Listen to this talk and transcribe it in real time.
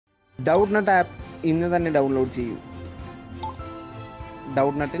Doubtnut app ഇന്ന് തന്നെ download ചെയ്യൂ.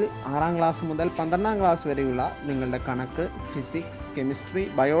 ഡൗട്ട്നട്ടിൽ 6ാം ക്ലാസ് മുതൽ 12ാം ക്ലാസ് വരെയുള്ള നിങ്ങളുടെ കണക്ക്, ഫിസിക്സ്, കെമിസ്ട്രി,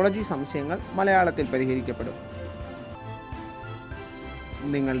 ബയോളജി സംശയങ്ങൾ മലയാളത്തിൽ പരിഹരിക്കപ്പെടും.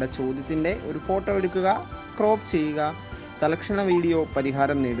 നിങ്ങളുടെ ചോദ്യത്തിൻ്റെ ഒരു ഫോട്ടോ എടുക്കുക, ക്രോപ്പ് ചെയ്യുക, തലക്ഷണ വീഡിയോ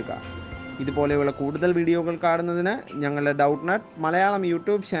പരിഹാരം നേടുക. ഇതുപോലെയുള്ള കൂടുതൽ വീഡിയോകൾ കാണുന്നതിന് ഞങ്ങളുടെ ഡൗട്ട്നട്ട് മലയാളം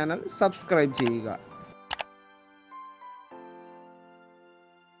യൂട്യൂബ് ചാനൽ സബ്സ്ക്രൈബ് ചെയ്യുക.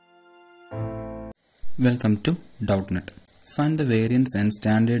 Welcome to Doubtnut. Find the variance and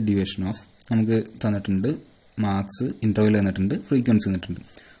standard deviation of നമുക്ക് തന്നിട്ടുണ്ട് മാർക്സ്, ഇൻ്റർവെൽ തന്നിട്ടുണ്ട്, ഫ്രീക്വൻസി തന്നിട്ടുണ്ട്.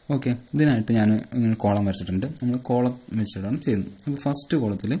 ഓക്കെ, ഇതിനായിട്ട് ഞാൻ ഇങ്ങനെ കോളം വരച്ചിട്ടുണ്ട്. നമ്മൾ കോളം വെച്ചിട്ടാണ് ചെയ്യുന്നത്. അപ്പോൾ ഫസ്റ്റ്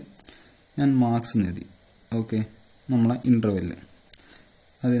കോളത്തിൽ ഞാൻ മാർക്സ് എഴുതി. ഓക്കെ, നമ്മളെ ഇൻ്റർവെല്ലിൽ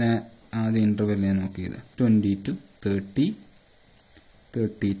അതിനെ ആദ്യം ഇൻ്റർവെല്ലിൽ ഞാൻ നോക്കിയത് 20 to 30,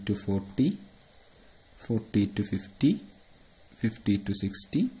 30 to 40, 40 to 50, 50 to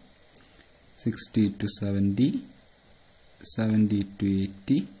 60, 60 to 70, 70 to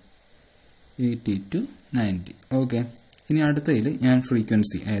 80, 80 to 90. Okay, ഇനി അടുത്തതിൽ ഞാൻ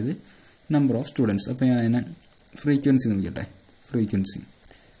ഫ്രീക്വൻസി, അതായത് നമ്പർ ഓഫ് സ്റ്റുഡൻസ്. അപ്പോൾ ഞാൻ അതിനെ ഫ്രീക്വൻസി നോക്കിയട്ടെ. ഫ്രീക്വൻസി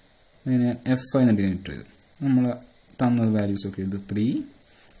ഞാൻ FI എന്നിട്ട് ഇട്ട് ചെയ്തു. നമ്മൾ തന്നത് വാല്യൂസ് ഒക്കെ എഴുതി. 3,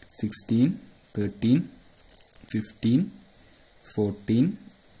 16, 13, 15, 14,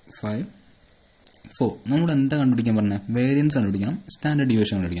 5, 4. നമ്മൾ എന്താ കണ്ടുപിടിക്കാൻ പറഞ്ഞാൽ വേരിയൻസ് കണ്ടുപിടിക്കണം, സ്റ്റാൻഡേർഡ്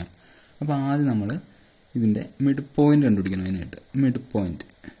ഡീവിയേഷൻ കണ്ടുപിടിക്കണം. അപ്പോൾ ആദ്യം നമ്മൾ ഇതിൻ്റെ മിഡ് പോയിന്റ് കണ്ടുപിടിക്കണം. അതിനായിട്ട് mid point.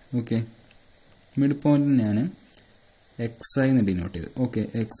 Okay, mid point ഞാൻ XI എന്നിട്ട് നോട്ട് ചെയ്ത്. ഓക്കെ,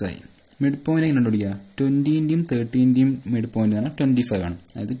 XI മിഡ് പോയിന്റ് എങ്ങനെ കണ്ടുപിടിക്കുക? 20ൻ്റെയും 30ൻ്റെയും മിഡ് പോയിന്റ് ആണ് 25 ആണ്.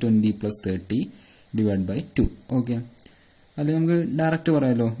 അതായത് 20 + 30 / 2. ഓക്കെ, അല്ലെങ്കിൽ നമുക്ക് ഡയറക്റ്റ്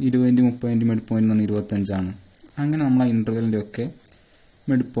പറയാമല്ലോ, 20ൻ്റെയും 30ൻ്റെയും മിഡ് പോയിന്റ് എന്ന് പറഞ്ഞാൽ 25 ആണ്. അങ്ങനെ നമ്മൾ ആ ഇൻ്റർവെല്ലിൻ്റെ ഒക്കെ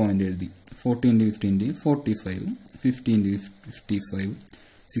മിഡ് പോയിന്റ് എഴുതി. 40ൻ്റെയും 15ൻ്റെയും 45, 15ൻ്റെയും 55,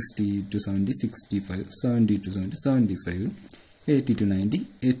 60 to 70, 65, 70 to 70, 75, 80 to 90,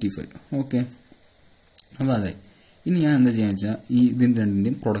 85. ഓക്കെ, അപ്പോൾ അതെ. ഇനി ഞാൻ എന്താ ചെയ്യുക വെച്ചാൽ ഇതിൻ്റെ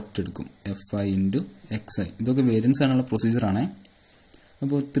രണ്ടിൻ്റെയും പ്രൊഡക്റ്റ് എടുക്കും. FI × XI. ഇതൊക്കെ വേരിയൻസ് ആണുള്ള പ്രൊസീജിയറാണേ.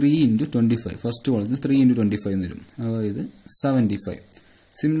 അപ്പോൾ 3 × 25, ഫസ്റ്റ് കോളത്തിൽ 3 × 25 എന്ന് വരും. അതായത് 75.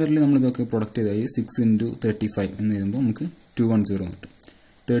 സിമിലർലി നമ്മളിതൊക്കെ പ്രൊഡക്റ്റ് ചെയ്താൽ 6 × 35 എന്ന് എഴുതുമ്പോൾ നമുക്ക് 210 കിട്ടും.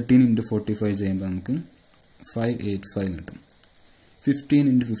 13 × 45 ചെയ്യുമ്പോൾ നമുക്ക് 585 കിട്ടും. 15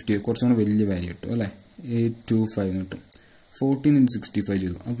 × 50 കുറച്ചും കൂടെ വലിയ വാല്യൂ കിട്ടും അല്ലേ, 825 കിട്ടും. 14 × 65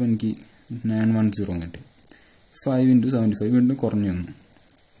 ചെയ്തു, അപ്പോൾ എനിക്ക് 910 കിട്ടി. 5 × 75 വീണ്ടും കുറഞ്ഞു വന്നു,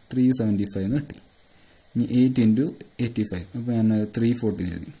 375 എന്ന് കിട്ടി. ഇനി 8 × 85, അപ്പോൾ ഞാൻ 340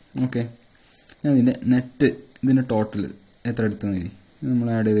 എഴുതി. ഓക്കെ, ഞാൻ ഇതിൻ്റെ നെറ്റ്, ഇതിൻ്റെ ടോട്ടൽ എത്ര എടുത്തെന്ന് എഴുതി. നമ്മൾ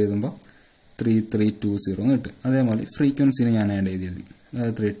ആഡ് ചെയ്ത് എഴുതുമ്പോൾ 3320 എന്ന് കിട്ടും. അതേപോലെ ഫ്രീക്വൻസിനെ ഞാൻ ആഡ് ചെയ്ത് എഴുതി.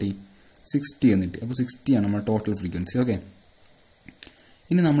 അതായത് 60 എന്ന് കിട്ടി. അപ്പോൾ 60 ആണ് നമ്മുടെ ടോട്ടൽ ഫ്രീക്വൻസി. ഓക്കെ,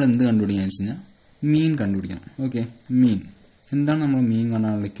 ഇനി നമ്മൾ എന്ത് കണ്ടുപിടിക്കാന്ന് വെച്ച് കഴിഞ്ഞാൽ മീൻ കണ്ടുപിടിക്കണം. ഓക്കെ, മീൻ എന്താണ് നമ്മൾ മീൻ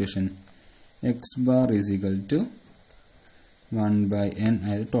കാണാനുള്ള ഇക്വേഷൻ? X bar = 1/n,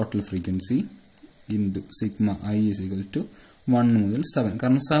 അതായത് total frequency, into sigma I = 1 മുതൽ 7,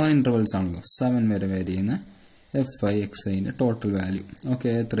 കാരണം 7 ഇൻ്റർവെൽസ് ആണല്ലോ, 7 വരെ വേരി ചെയ്യുന്ന FI XIൻ്റെ ടോട്ടൽ വാല്യൂ. ഓക്കെ,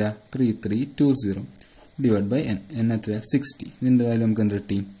 എത്രയാ? 3320 / n. n എത്രയാ? 60. ഇതിൻ്റെ വാല്യൂ നമുക്ക് എന്ത്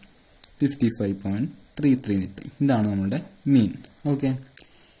കിട്ടി? 55.33 കിട്ടി. ഇതാണ് നമ്മുടെ മീൻ. ഓക്കെ,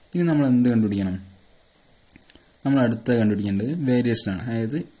 ഇനി നമ്മൾ എന്ത് കണ്ടുപിടിക്കണം? നമ്മൾ അടുത്ത കണ്ടുപിടിക്കേണ്ടത് വേരിയേഷനാണ്.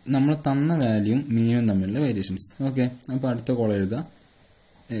 അതായത് നമ്മൾ തന്ന വാല്യൂവും മീനും തമ്മിലുള്ള വേരിയേഷൻസ്. ഓക്കെ, അപ്പോൾ അടുത്ത കോളം എഴുതുക.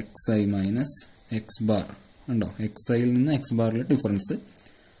 XI - X bar ഉണ്ടോ? XIയിൽ നിന്ന് X ബാറിലെ ഡിഫറൻസ്,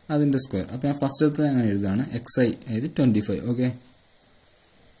 അതിൻ്റെ സ്ക്വയർ. അപ്പോൾ ഞാൻ ഫസ്റ്റത്തെ അങ്ങനെ എഴുതുകയാണ്. XI അതായത് 25. ഓക്കെ,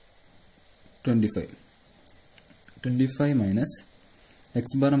 25 - X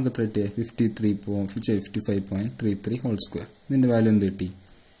bar നമുക്ക് എത്ര കിട്ടിയ? 55.33 ഹോൾ സ്ക്വയർ. ഇതിൻ്റെ വാല്യൂ എന്ത് കിട്ടി?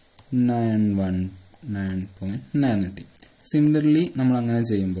 919.9 കിട്ടി. സിമിലർലി നമ്മൾ അങ്ങനെ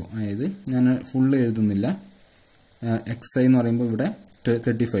ചെയ്യുമ്പോൾ, അതായത് ഞാൻ ഫുള്ള് എഴുതുന്നില്ല, XI എന്ന് പറയുമ്പോൾ ഇവിടെ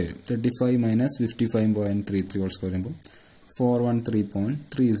 35 വരും. 35 - 55.33 ഹോൾ സ്ക്വയർ ചെയ്യുമ്പോൾ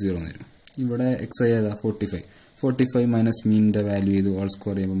 413.30 വരും. ഇവിടെ XI ഏതാ? 45. 45 - മീനിൻ്റെ വാല്യൂ ചെയ്ത് ഹോൾ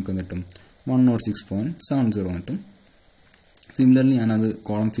സ്ക്വയർ ചെയ്യുമ്പോൾ നമുക്ക് കിട്ടും 106.70 കിട്ടും. സിമിലർലി ഞാനത്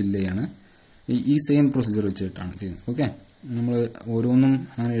കോളം ഫില്ല് ചെയ്യാണ്. ഈ സെയിം പ്രൊസീജിയർ വെച്ചിട്ടാണ് ചെയ്യുന്നത്. ഓക്കെ, നമ്മൾ ഓരോന്നും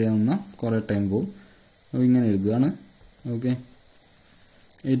അങ്ങനെ എഴുതുന്ന കുറേ ടൈം പോകും. അപ്പോൾ ഇങ്ങനെ എഴുതുകയാണ്. ഓക്കെ,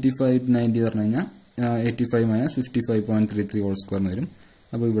 85 to 90 പറഞ്ഞു കഴിഞ്ഞാൽ 85 - 55.33 ഹോൾ സ്ക്വയർ വരും.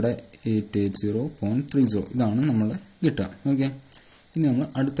 അപ്പോൾ ഇവിടെ 880.30 ഇതാണ് നമ്മൾ കിട്ടുക. ഓക്കെ, ഇനി നമ്മൾ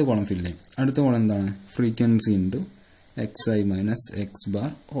അടുത്ത കോളം ഫില്ല് ചെയ്യും. അടുത്ത കോളം എന്താണ്? Frequency × XI - X bar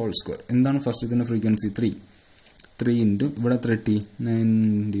whole square. എന്താണ് ഫസ്റ്റത്തെ ഫ്രീക്വൻസി? 3 × ഇവിടെ 30,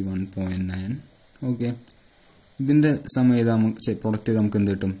 91.9. ഓക്കെ, ഇതിൻ്റെ സമയം പ്രൊഡക്റ്റ് ചെയ്ത് നമുക്ക്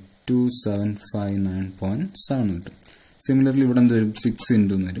എന്ത് കിട്ടും? 2759.7 കിട്ടും. സിമിലർലി ഇവിടെ എന്ത് വരും? 6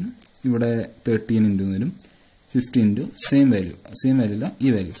 ഇൻറ്റു വരും, ഇവിടെ 13 ഇൻറ്റു വരും, 50 ഇൻറ്റു സെയിം വാല്യൂ അല്ല ഈ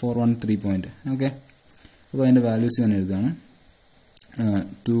വാല്യൂ 413 ഓക്കെ. അപ്പോൾ അതിൻ്റെ വാല്യൂസ് ഞാൻ എഴുതുകയാണ്.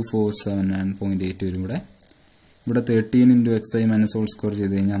 2479.8 വരും ഇവിടെ. 13 into X I minus whole square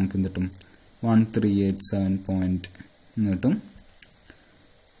ചെയ്ത് കഴിഞ്ഞാൽ നമുക്ക് എന്ത് കിട്ടും? 1387 കിട്ടും,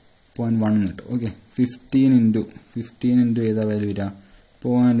 0.1 കിട്ടും ഓക്കെ. 15 ഇൻറ്റു ഏതാ വാല്യൂ വരിക?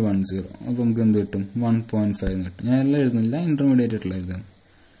 0.10. അപ്പോൾ നമുക്ക് എന്ത് കിട്ടും? 1.5 കിട്ടും. ഞാൻ എല്ലാം എഴുതുന്നില്ല, ഇന്റർമീഡിയറ്റ് ആയിട്ടുള്ള എഴുതാം.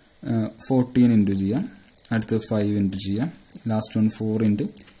 14 ഇൻറ്റു ചെയ്യാം, അടുത്ത് 5 ഇൻറ്റു ചെയ്യാം, ലാസ്റ്റ് വൺ 4 ഇൻറ്റു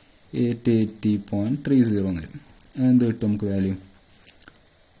 880.30 വരും. എന്ത് കിട്ടും നമുക്ക് വാല്യൂ?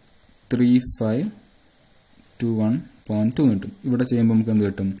 3521.2 കിട്ടും. ഇവിടെ ചെയ്യുമ്പോൾ നമുക്ക് എന്ത്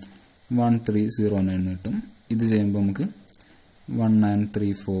കിട്ടും? 1309 കിട്ടും. ഇത് ചെയ്യുമ്പോൾ നമുക്ക്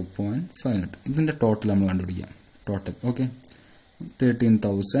 1934.5 കിട്ടും. ഇതിൻ്റെ ടോട്ടൽ നമ്മൾ കണ്ടുപിടിക്കാം. ടോട്ടൽ ഓക്കെ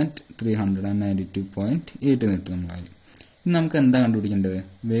 13,392.8 കിട്ടും നമ്മൾ വാല്യൂ. ഇനി നമുക്ക് എന്താ കണ്ടുപിടിക്കേണ്ടത്?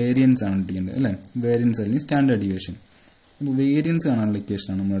 വേരിയൻസ് ആണ് കണ്ടുപിടിക്കേണ്ടത് അല്ലേ? വേരിയൻസ് അല്ലെങ്കിൽ സ്റ്റാൻഡേർഡ് ഡീവിയേഷൻ. അപ്പോൾ വേരിയൻസ് കാണാനുള്ള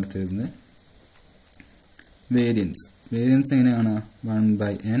ഇക്വേഷനാണ് നമ്മൾ എടുത്തിരുന്നത്. വേരിയൻസ് എങ്ങനെയാണ്?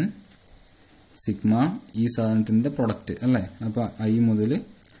 1/n സിഗ്മ ഈ സാധനത്തിൻ്റെ പ്രൊഡക്റ്റ് അല്ലേ? അപ്പോൾ i മുതൽ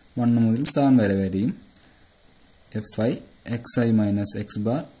 1 മുതൽ 7 വരെ വരെയും fi xi minus x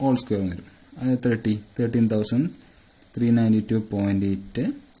bar whole square വരും. അത് 13,392.8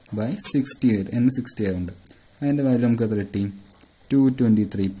 ബൈ 60 n 60 ആയതുകൊണ്ട് അതിൻ്റെ വാല്യൂ നമുക്ക് എത്ര കിട്ടി?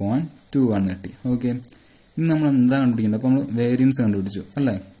 223.21 കിട്ടി ഓക്കെ. ഇനി നമ്മൾ എന്താ കണ്ടുപിടിക്കേണ്ടത്? അപ്പോൾ നമ്മൾ വേരിയൻസ് കണ്ടുപിടിച്ചു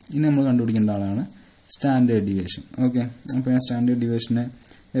അല്ലേ? ഇനി നമ്മൾ കണ്ടുപിടിക്കേണ്ട ആളാണ് സ്റ്റാൻഡേർഡ് ഡീവിയേഷൻ ഓക്കെ. അപ്പോൾ ഞാൻ സ്റ്റാൻഡേർഡ് ഡീവിയേഷനെ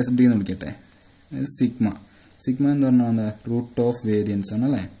SD എന്ന് വിളിക്കട്ടെ. സിഗ്മ എന്ന് പറഞ്ഞാൽ എന്താ? റൂട്ട് ഓഫ് വേരിയൻസ് ആണ്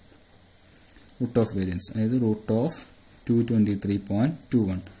അല്ലേ? റൂട്ട് ഓഫ് വേരിയൻസ് അതായത് റൂട്ട് ഓഫ്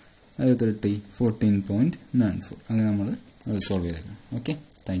 223.21 അതായത് 14.94. അങ്ങനെ നമ്മൾ സോൾവ് ചെയ്തേക്കാം ഓക്കെ.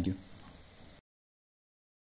 Thank you.